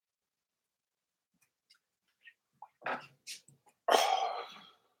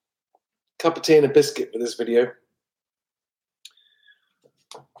cup of tea and a biscuit for this video.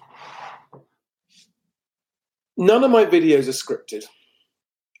 None of my videos are scripted,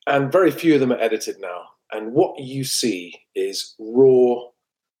 and very few of them are edited now. And what you see is raw,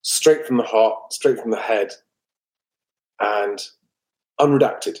 straight from the heart, straight from the head, and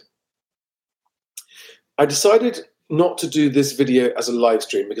unredacted. I decided not to do this video as a live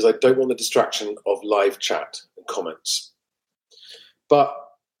stream because I don't want the distraction of live chat and comments. But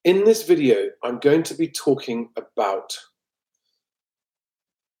in this video, I'm going to be talking about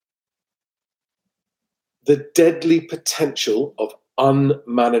the deadly potential of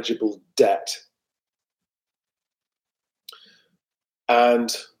unmanageable debt.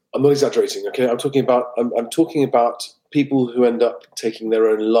 And I'm not exaggerating, okay? I'm talking about people who end up taking their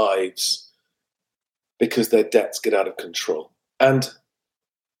own lives because their debts get out of control. And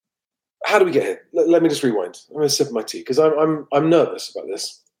how do we get here? Let me just rewind. I'm going to sip my tea because I'm nervous about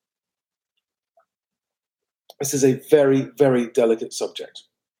this. This is a very, very delicate subject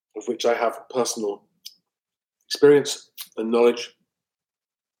of which I have personal experience and knowledge.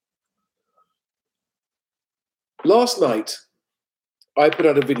 Last night, I put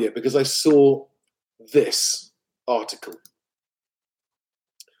out a video because I saw this article.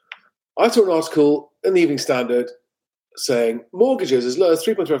 I saw an article in the Evening Standard saying mortgages as low as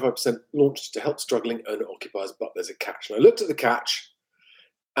 3.35% launched to help struggling owner-occupiers, but there's a catch. And I looked at the catch,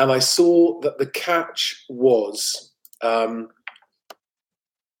 and I saw that the catch was an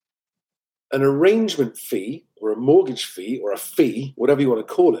arrangement fee or a mortgage fee or a fee, whatever you want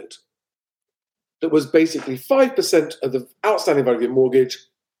to call it, that was basically 5% of the outstanding value of your mortgage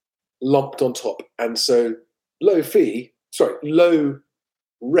lumped on top. And so low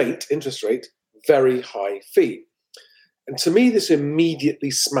rate, interest rate, very high fee. And to me, this immediately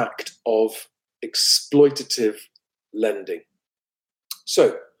smacked of exploitative lending.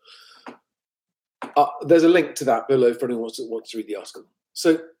 So there's a link to that below for anyone who wants to read the article.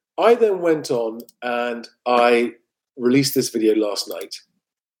 So I then went on and I released this video last night.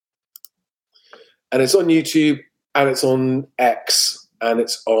 And it's on YouTube, and it's on X, and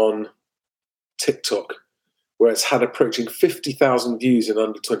it's on TikTok, where it's had approaching 50,000 views in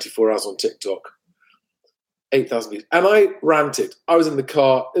under 24 hours on TikTok. 8,000 views. And I ranted. I was in the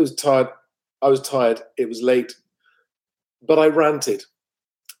car. I was tired. It was late. But I ranted.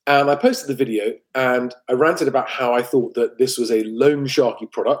 And I posted the video, and I ranted about how I thought that this was a loan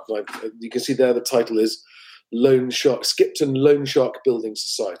sharky product. You can see there the title is Loan Shark, Skipton Loan Shark Building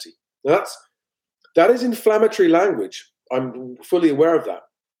Society. Now that is inflammatory language. I'm fully aware of that.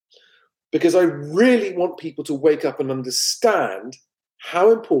 Because I really want people to wake up and understand how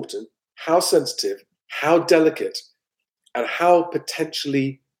important, how sensitive, how delicate, and how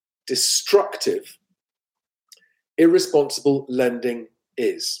potentially destructive irresponsible lending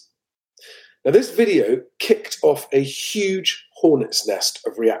is. Now, this video kicked off a huge hornet's nest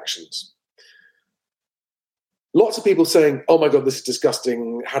of reactions. Lots of people saying, oh my God, this is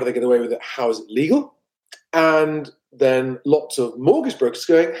disgusting. How do they get away with it? How is it legal? And then lots of mortgage brokers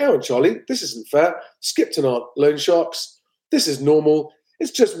going, hang on, Charlie, this isn't fair. Skipton aren't loan sharks. This is normal.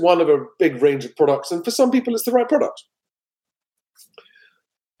 It's just one of a big range of products. And for some people, it's the right product.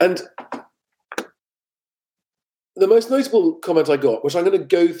 And the most notable comment I got, which I'm going to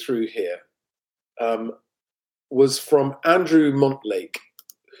go through here, was from Andrew Montlake,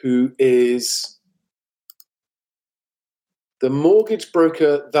 who is the mortgage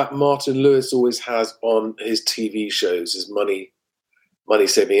broker that Martin Lewis always has on his TV shows, his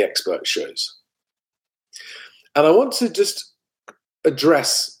money-saving expert shows. And I want to just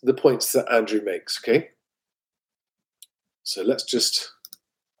address the points that Andrew makes, okay? So let's just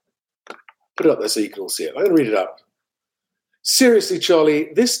put it up there so you can all see it. I'm going to read it out. Seriously,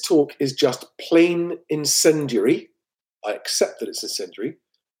 Charlie, this talk is just plain incendiary. I accept that it's incendiary.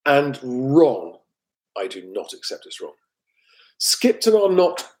 And wrong. I do not accept it's wrong. Skipton are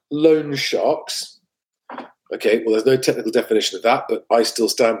not loan sharks. Okay, well, there's no technical definition of that, but I still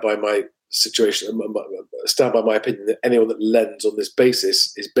stand by my situation, stand by my opinion that anyone that lends on this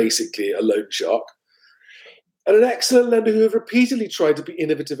basis is basically a loan shark. And an excellent lender who have repeatedly tried to be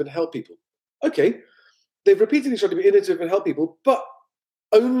innovative and help people. Okay, they've repeatedly tried to be innovative and help people, but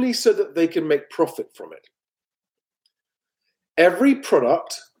only so that they can make profit from it. Every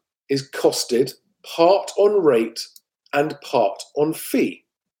product is costed part on rate and part on fee.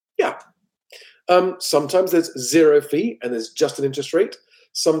 Yeah. Sometimes there's zero fee and there's just an interest rate.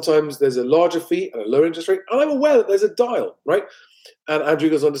 Sometimes there's a larger fee and a lower interest rate. And I'm aware that there's a dial, right? And Andrew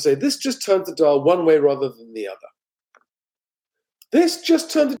goes on to say, this just turns the dial one way rather than the other. This just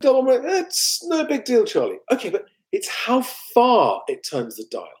turns the dial one way. It's no big deal, Charlie. Okay, but it's how far it turns the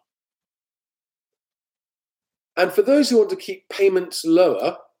dial. And for those who want to keep payments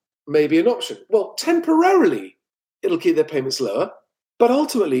lower, maybe an option. Well, temporarily, it'll keep their payments lower, but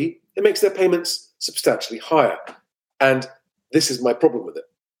ultimately, it makes their payments substantially higher. And this is my problem with it.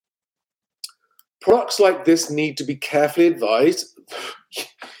 Products like this need to be carefully advised.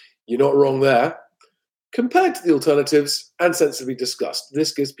 You're not wrong there. Compared to the alternatives and sensibly discussed.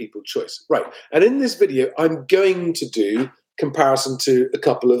 This gives people choice. Right. And in this video, I'm going to do comparison to a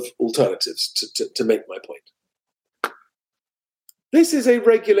couple of alternatives to make my point. This is a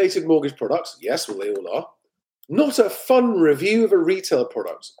regulated mortgage product. Yes, well, they all are. Not a fun review of a retail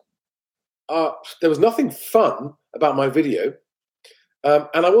product. There was nothing fun about my video.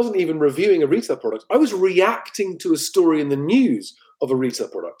 And I wasn't even reviewing a retail product. I was reacting to a story in the news of a retail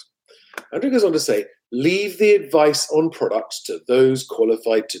product. Andrew goes on to say, leave the advice on products to those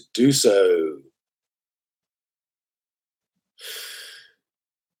qualified to do so.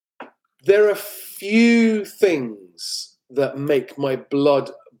 There are few things that make my blood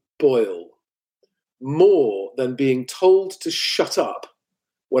boil more than being told to shut up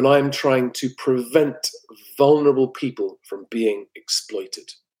when I'm trying to prevent vulnerable people from being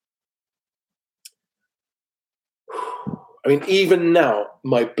exploited. I mean, even now,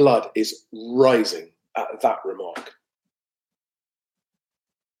 my blood is rising at that remark.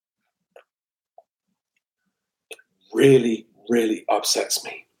 It really, really upsets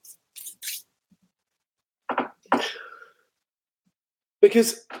me.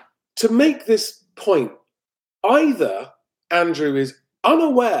 Because to make this point, either Andrew is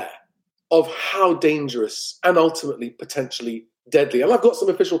unaware of how dangerous and ultimately potentially deadly, and I've got some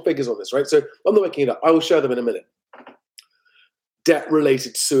official figures on this, right? So I'm not making it up. I will share them in a minute.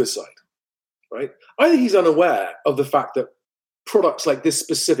 Debt-related suicide, right? Either he's unaware of the fact that products like this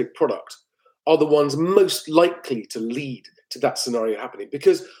specific product are the ones most likely to lead to that scenario happening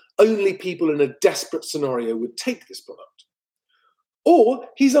because only people in a desperate scenario would take this product. Or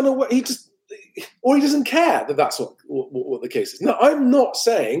he's unaware, he doesn't care that that's what the case is. Now, I'm not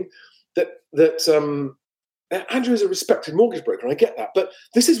saying that Andrew is a respected mortgage broker, and I get that, but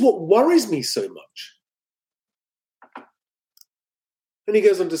this is what worries me so much. And he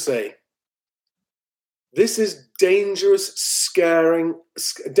goes on to say, this is dangerous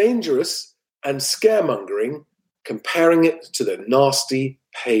and scaremongering, comparing it to the nasty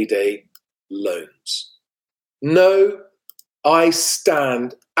payday loans. No, I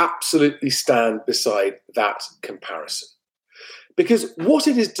absolutely stand beside that comparison. Because what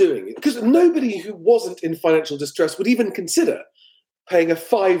it is doing, because nobody who wasn't in financial distress would even consider paying a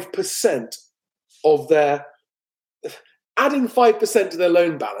 5% of their, adding 5% to their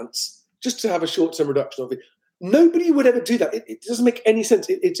loan balance just to have a short-term reduction of it. Nobody would ever do that. It doesn't make any sense.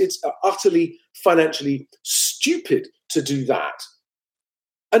 It's utterly financially stupid to do that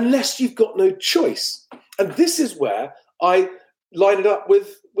unless you've got no choice. And this is where I line it up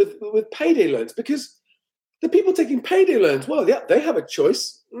with payday loans, because the people taking payday loans, well, yeah, they have a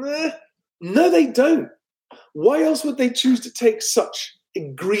choice. No, they don't. Why else would they choose to take such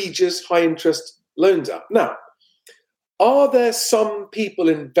egregious high-interest loans out? Now, are there some people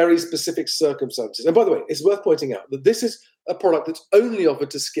in very specific circumstances? And by the way, it's worth pointing out that this is a product that's only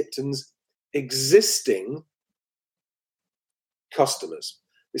offered to Skipton's existing customers.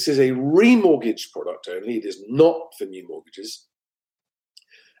 This is a remortgage product only. It is not for new mortgages.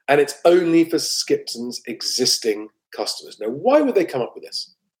 And it's only for Skipton's existing customers. Now, why would they come up with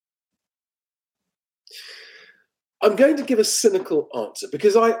this? I'm going to give a cynical answer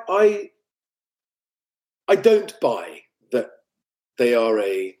because I don't buy that they are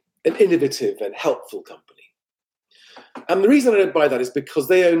an innovative and helpful company. And the reason I don't buy that is because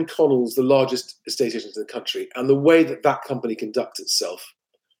they own Connells, the largest estate agent in the country, and the way that that company conducts itself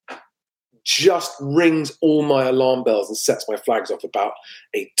just rings all my alarm bells and sets my flags off about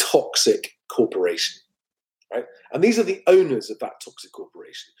a toxic corporation, right? And these are the owners of that toxic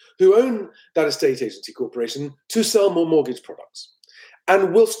corporation who own that estate agency corporation to sell more mortgage products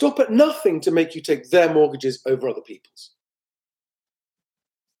and will stop at nothing to make you take their mortgages over other people's.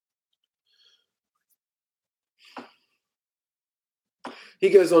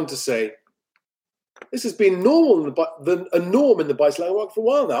 He goes on to say, this has been a norm in the buy-to-let market for a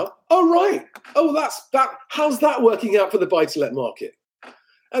while now. Oh, right. Oh, that. How's that working out for the buy-to-let market?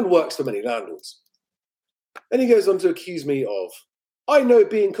 And works for many landlords. And he goes on to accuse me of, I know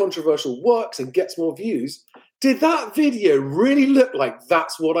being controversial works and gets more views. Did that video really look like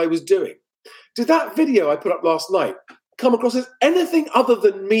that's what I was doing? Did that video I put up last night come across as anything other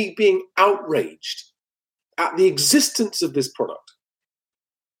than me being outraged at the existence of this product?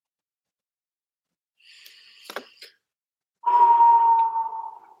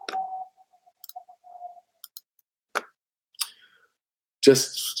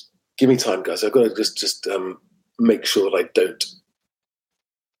 Just give me time, guys. I've got to just make sure that I don't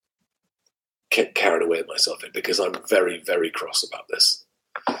get carried away with myself because I'm very, very cross about this.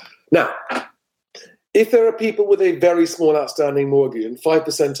 Now, if there are people with a very small outstanding mortgage and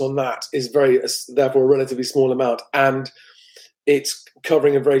 5% on that is therefore a relatively small amount, and it's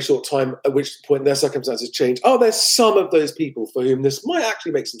covering a very short time, at which point their circumstances change, there's some of those people for whom this might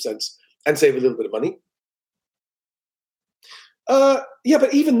actually make some sense and save a little bit of money. Yeah,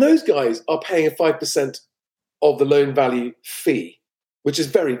 but even those guys are paying a 5% of the loan value fee, which is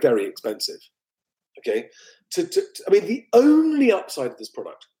very, very expensive. Okay, I mean, the only upside of this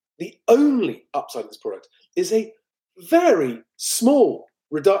product is a very small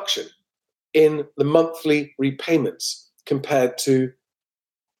reduction in the monthly repayments compared to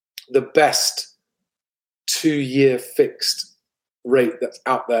the best 2-year fixed rate that's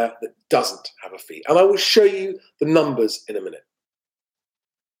out there that doesn't have a fee. And I will show you the numbers in a minute.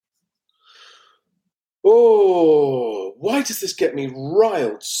 Oh, why does this get me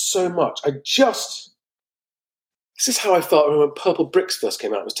riled so much? This is how I felt when Purple Bricks first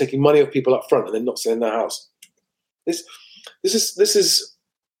came out. I was taking money off people up front and then not selling their house. This is,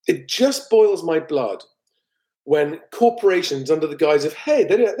 it just boils my blood when corporations, under the guise of, hey,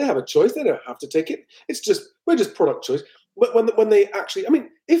 they have a choice, they don't have to take it. We're just product choice. But when they actually, I mean,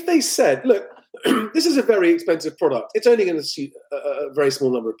 if they said, look, this is a very expensive product, it's only going to suit a very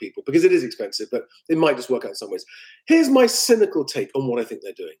small number of people because it is expensive, but it might just work out in some ways. Here's my cynical take on what I think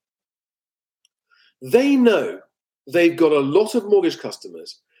they're doing. They know they've got a lot of mortgage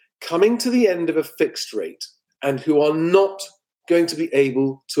customers coming to the end of a fixed rate and who are not going to be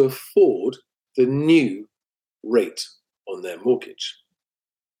able to afford the new rate on their mortgage.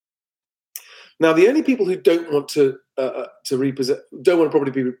 Now, the only people who don't want to repossess, don't want a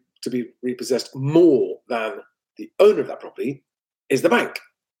property to be repossessed more than the owner of that property is the bank.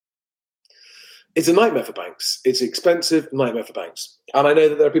 It's a nightmare for banks. It's an expensive nightmare for banks. And I know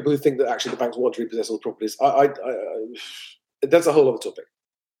that there are people who think that actually the banks want to repossess all the properties. That's a whole other topic.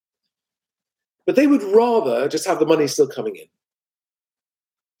 But they would rather just have the money still coming in.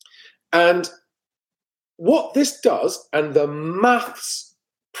 And what this does, and the maths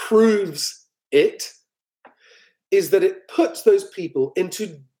proves it, is that it puts those people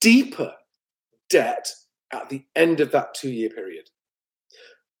into deeper debt at the end of that 2-year period.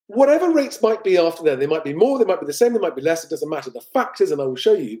 Whatever rates might be after then, they might be more, they might be the same, they might be less, it doesn't matter. The fact is, and I will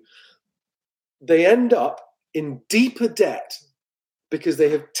show you, they end up in deeper debt because they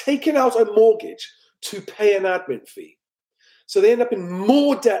have taken out a mortgage to pay an admin fee. So they end up in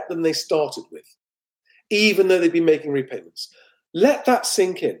more debt than they started with, even though they've been making repayments. Let that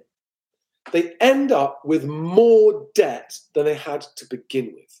sink in. They end up with more debt than they had to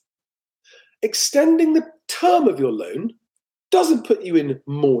begin with. Extending the term of your loan doesn't put you in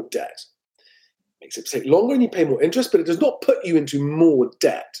more debt. It makes it take longer and you pay more interest, but it does not put you into more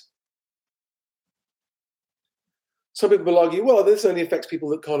debt. Some people will argue, well, this only affects people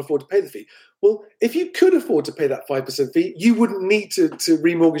that can't afford to pay the fee. Well, if you could afford to pay that 5% fee, you wouldn't need to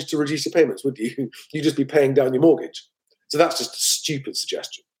remortgage to reduce your payments, would you? You'd just be paying down your mortgage. So that's just a stupid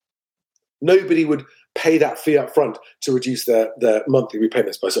suggestion. Nobody would pay that fee up front to reduce their monthly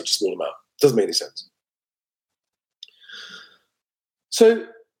repayments by such a small amount. Doesn't make any sense. So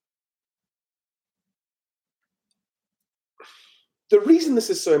the reason this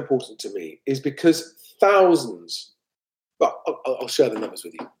is so important to me is because thousands, well, I'll share the numbers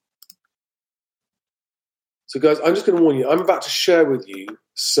with you. So guys, I'm just going to warn you, I'm about to share with you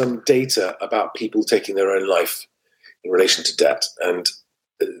some data about people taking their own life in relation to debt. And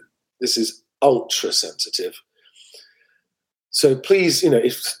this is ultra sensitive. So please,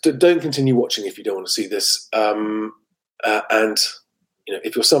 don't continue watching if you don't want to see this. And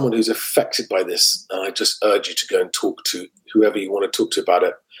if you're someone who's affected by this, I just urge you to go and talk to whoever you want to talk to about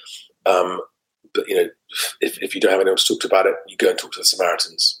it. But if you don't have anyone to talk to about it, you go and talk to the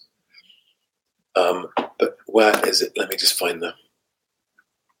Samaritans. But where is it? Let me just find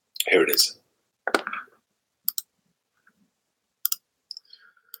here it is.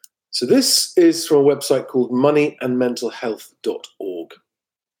 So this is from a website called moneyandmentalhealth.org.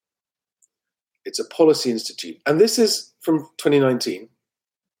 It's a policy institute. And this is from 2019.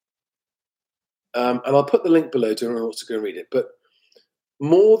 And I'll put the link below to anyone who wants to go and read it. But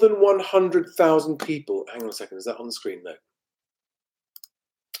more than 100,000 people, hang on a second, is that on the screen? No.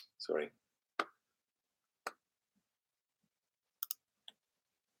 Sorry.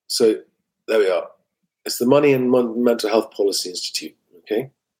 So there we are. It's the Money and Mental Health Policy Institute,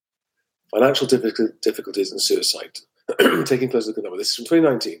 okay? Financial difficulties and suicide. Taking close look at the number. This is from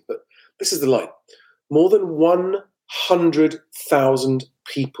 2019, but this is the line. More than 100,000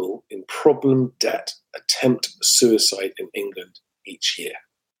 people in problem debt attempt suicide in England each year.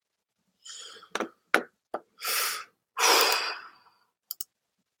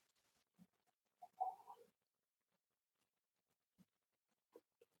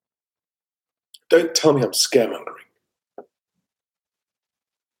 Don't tell me I'm scaremongering.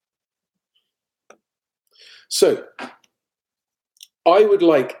 So, I would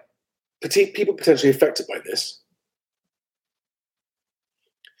like people potentially affected by this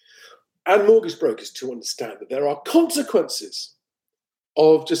and mortgage brokers to understand that there are consequences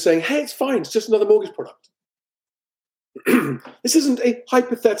of just saying, hey, it's fine, it's just another mortgage product. This isn't a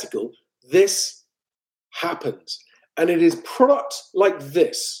hypothetical. This happens. And it is products like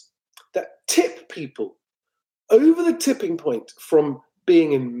this that tip people over the tipping point from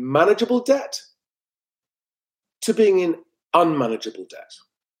being in manageable debt to being in unmanageable debt.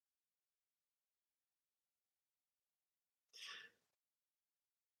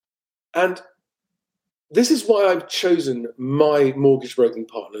 And this is why I've chosen my mortgage broking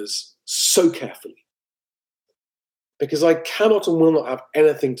partners so carefully. Because I cannot and will not have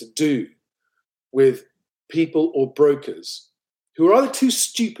anything to do with people or brokers who are either too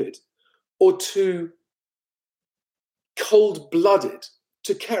stupid or too cold-blooded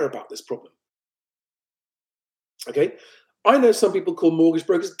to care about this problem. Okay? I know some people call mortgage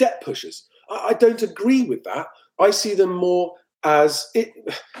brokers debt pushers. I don't agree with that. I see them more as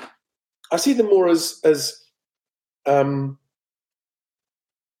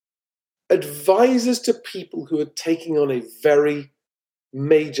advisors to people who are taking on a very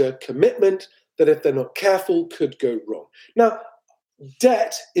major commitment that, if they're not careful, could go wrong. Now,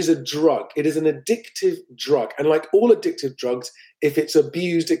 debt is a drug. It is an addictive drug. And like all addictive drugs, if it's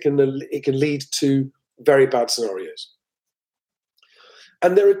abused, it can lead to very bad scenarios.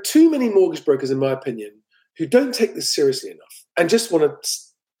 And there are too many mortgage brokers, in my opinion, who don't take this seriously enough and just want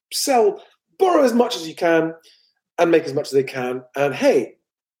to borrow as much as you can and make as much as they can. And hey,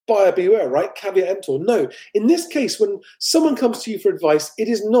 buyer beware, right? Caveat emptor. No, in this case, when someone comes to you for advice, it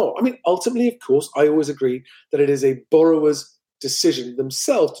is not. I mean, ultimately, of course, I always agree that it is a borrower's decision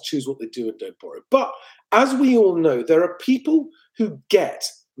themselves to choose what they do and don't borrow. But as we all know, there are people who get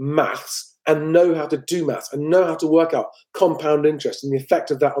maths and know how to do maths and know how to work out compound interest and the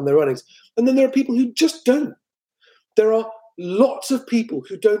effect of that on their earnings. And then there are people who just don't. There are lots of people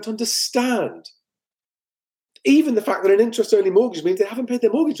who don't understand even the fact that an interest-only mortgage means they haven't paid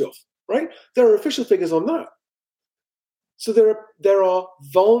their mortgage off, right? There are official figures on that. So there are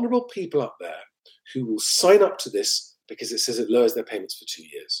vulnerable people out there who will sign up to this because it says it lowers their payments for 2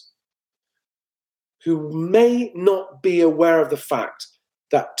 years, who may not be aware of the fact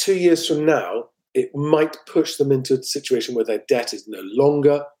that 2 years from now, it might push them into a situation where their debt is no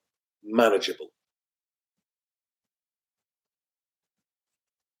longer manageable.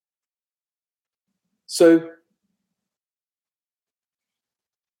 So,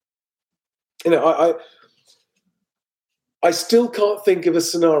 I still can't think of a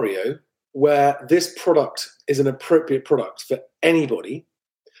scenario where this product is an appropriate product for anybody,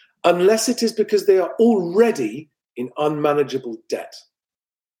 unless it is because they are already in unmanageable debt.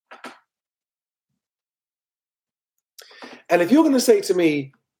 And if you're going to say to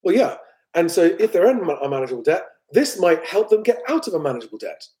me, well, yeah, and so if they're in unmanageable debt, this might help them get out of unmanageable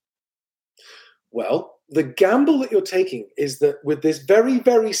debt. Well, the gamble that you're taking is that with this very,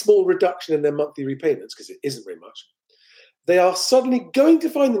 very small reduction in their monthly repayments, because it isn't very much, they are suddenly going to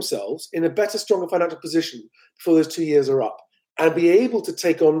find themselves in a better, stronger financial position before those 2 years are up and be able to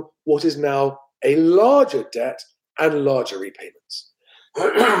take on what is now a larger debt and larger repayments.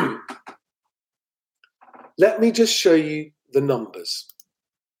 Let me just show you the numbers.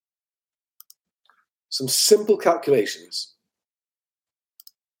 Some simple calculations.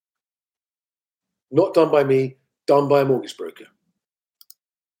 Not done by me, done by a mortgage broker.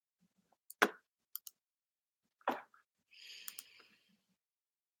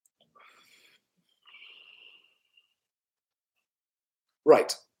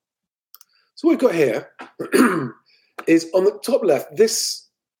 Right. So what we've got here is on the top left,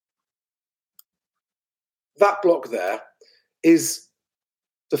 that block there is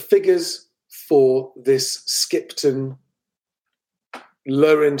the figures for this Skipton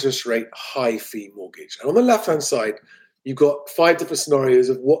low interest rate, high fee mortgage. And on the left-hand side, you've got 5 different scenarios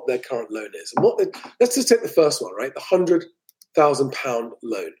of what their current loan is. And let's just take the first one, right? The £100,000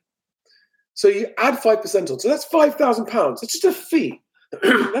 loan. So you add 5% on. So that's £5,000. It's just a fee.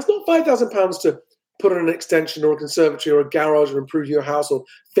 That's not £5,000 to put on an extension or a conservatory or a garage or improve your house or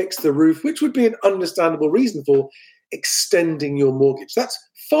fix the roof, which would be an understandable reason for extending your mortgage. That's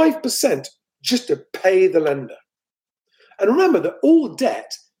 5% just to pay the lender. And remember that all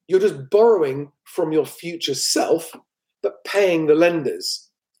debt, you're just borrowing from your future self, but paying the lenders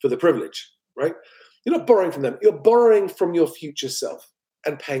for the privilege, right? You're not borrowing from them. You're borrowing from your future self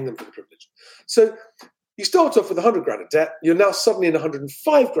and paying them for the privilege. So you start off with 100 grand of debt. You're now suddenly in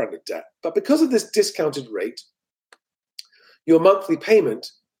 105 grand of debt. But because of this discounted rate, your monthly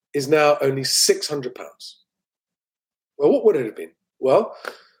payment is now only £600. Well, what would it have been? Well,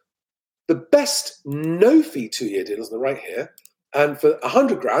 the best no-fee 2-year deal is on the right here. And for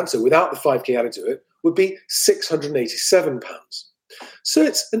 100 grand, so without the 5k added to it, would be £687. So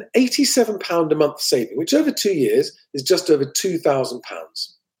it's an £87 a month saving, which over 2 years is just over £2,000.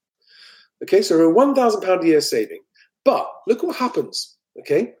 Okay, so a £1,000 a year saving. But look what happens,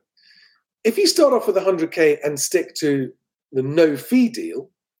 okay? If you start off with 100k and stick to the no-fee deal,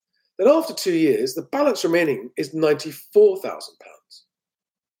 then after 2 years, the balance remaining is £94,000.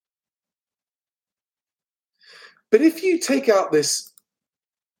 But if you take out this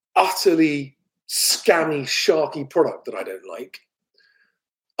utterly scammy, sharky product that I don't like,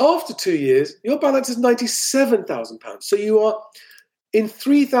 after 2 years, your balance is £97,000. So you are in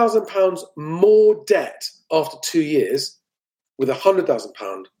 £3,000 more debt after 2 years with a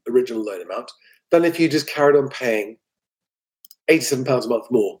 £100,000 original loan amount than if you just carried on paying £87 a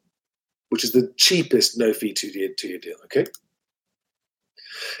month more, which is the cheapest no-fee 2-year deal, okay?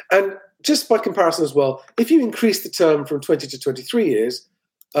 And just by comparison as well, if you increase the term from 20 to 23 years,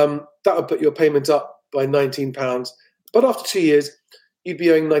 that would put your payment up by £19. But after 2 years, you'd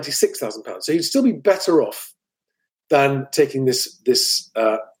be owing £96,000. So you'd still be better off than taking this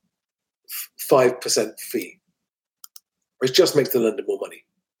 5% fee, which just makes the lender more money.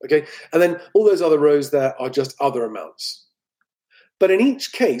 Okay, and then all those other rows there are just other amounts. But in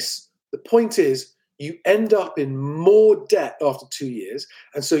each case, the point is you end up in more debt after 2 years,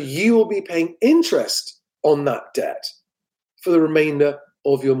 and so you will be paying interest on that debt for the remainder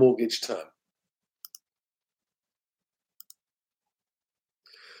of your mortgage term.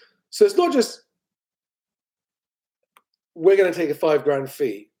 So it's not just we're going to take a £5,000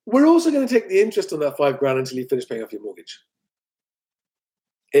 fee. We're also going to take the interest on that £5,000 until you finish paying off your mortgage.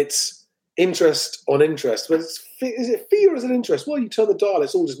 It's interest on interest. But is it fee or is it interest? Well, you turn the dial.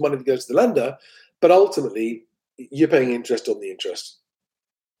 It's all just money that goes to the lender. But ultimately, you're paying interest on the interest.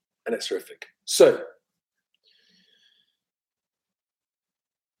 And it's horrific. So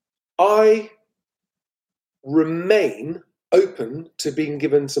I remain open to being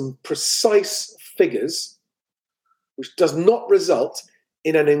given some precise figures, which does not result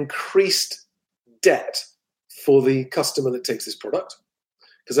in an increased debt for the customer that takes this product.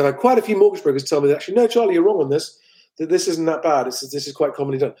 Because I've had quite a few mortgage brokers tell me that actually, no, Charlie, you're wrong on this, that this isn't that bad. This is quite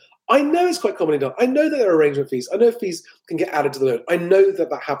commonly done. I know it's quite commonly done. I know that there are arrangement fees. I know fees can get added to the loan. I know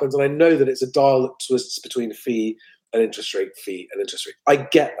that happens, and I know that it's a dial that twists between fee and interest rate, fee and interest rate. I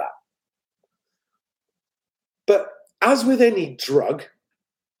get that. But as with any drug,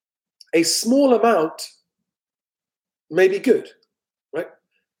 a small amount may be good, right?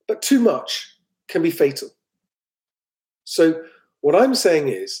 But too much can be fatal. So what I'm saying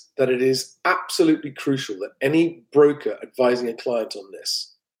is that it is absolutely crucial that any broker advising a client on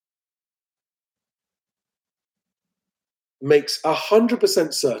this makes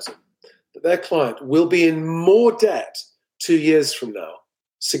 100% certain that their client will be in more debt 2 years from now,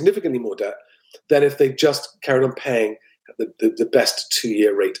 significantly more debt, than if they just carried on paying the best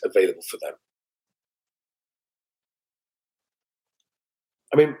 2-year rate available for them.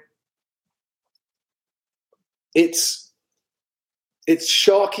 I mean, it's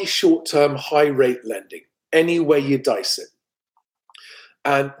sharky short-term high-rate lending, any way you dice it.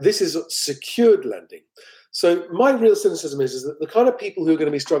 And this is secured lending. So my real cynicism is that the kind of people who are going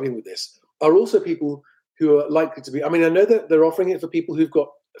to be struggling with this are also people who are likely to be, I mean, I know that they're offering it for people who've got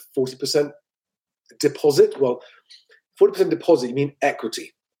 40% deposit. Well, 40% deposit, you mean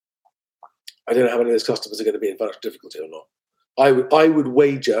equity. I don't know how many of those customers are going to be in financial difficulty or not. I would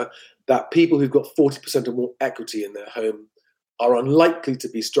wager that people who've got 40% or more equity in their home are unlikely to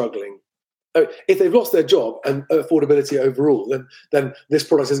be struggling. If they've lost their job and affordability overall, then this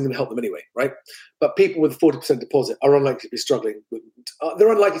product isn't going to help them anyway, right? But people with 40% deposit are unlikely to be struggling.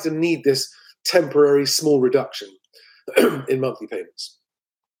 They're unlikely to need this temporary small reduction in monthly payments.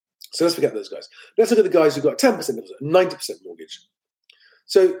 So let's forget those guys. Let's look at the guys who've got 10% deposit, 90% mortgage.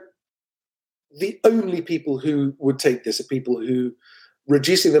 So the only people who would take this are people who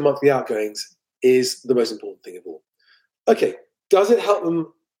reducing their monthly outgoings is the most important thing of all. Okay, does it help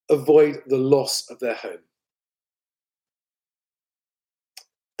them avoid the loss of their home?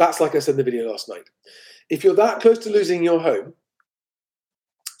 That's like I said in the video last night. If you're that close to losing your home,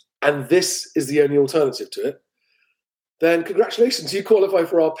 and this is the only alternative to it, then congratulations, you qualify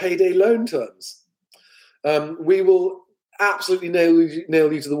for our payday loan terms. We will absolutely nail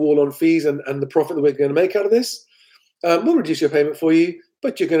you to the wall on fees and the profit that we're going to make out of this. We'll reduce your payment for you,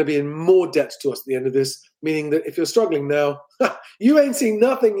 but you're going to be in more debt to us at the end of this, meaning that if you're struggling now, you ain't seen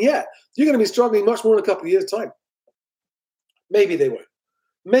nothing yet. You're going to be struggling much more in a couple of years' time. Maybe they won't.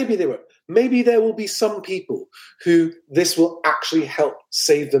 Maybe they won't. Maybe there will be some people who this will actually help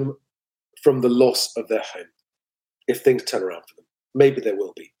save them from the loss of their home if things turn around for them. Maybe there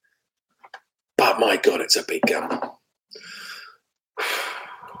will be. But my God, it's a big gamble.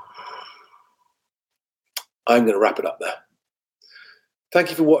 I'm going to wrap it up there. Thank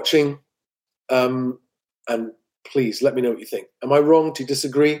you for watching. And please let me know what you think. Am I wrong? Do you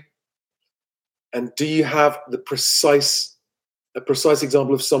disagree? And do you have a precise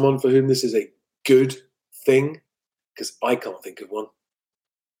example of someone for whom this is a good thing? Because I can't think of one.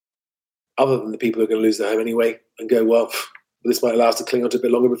 Other than the people who are going to lose their home anyway and go, well, this might allow us to cling on to it a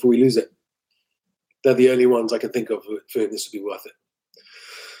bit longer before we lose it. They're the only ones I can think of for whom this would be worth it.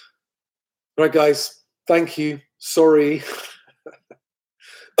 All right, guys. Thank you. Sorry.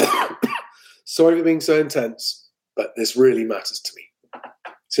 Sorry for being so intense, but this really matters to me.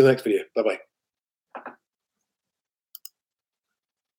 See you in the next video. Bye-bye.